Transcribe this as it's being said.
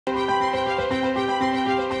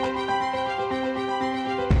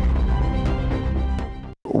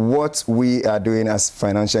what we are doing as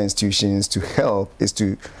financial institutions to help is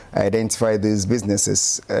to identify these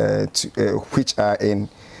businesses which are in,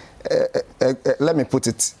 let me put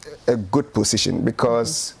it, a good position,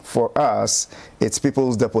 because for us, it's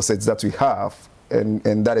people's deposits that we have,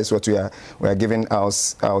 and that is what we are giving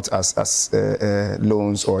out as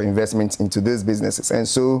loans or investments into these businesses. And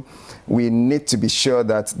so we need to be sure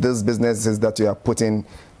that these businesses that we are putting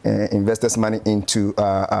investors' money into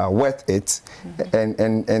are worth it,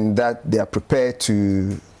 and that they are prepared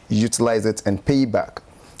to utilize it and pay back.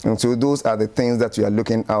 And so those are the things that we are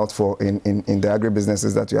looking out for in the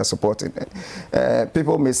agribusinesses that we are supporting.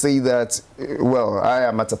 People may say that, well, I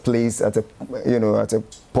am at a place, at a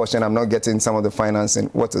portion, I'm not getting some of the financing.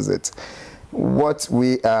 What is it? What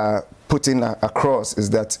we are putting across is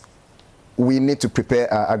that we need to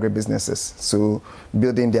prepare our agribusinesses, so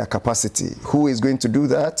building their capacity. Who is going to do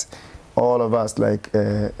that? All of us, like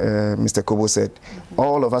Mr. Kobo said,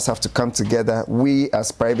 all of us have to come together. We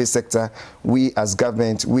as private sector, we as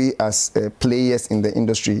government, we as players in the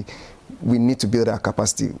industry, we need to build our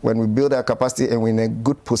capacity. When we build our capacity and we're in a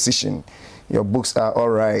good position, your books are all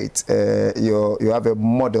right, you have a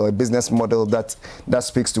model, a business model that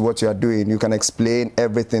speaks to what you are doing. You can explain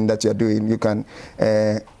everything that you are doing. You can,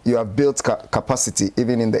 you have built capacity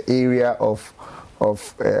even in the area of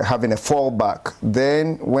having a fallback.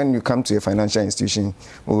 Then when you come to a financial institution,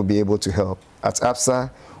 we will be able to help. At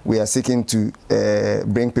Absa, we are seeking to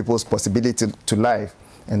bring people's possibility to life,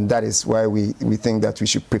 and that is why we think that we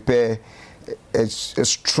should prepare a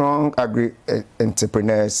strong agri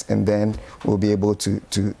entrepreneurs, and then we'll be able to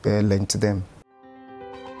lend to them.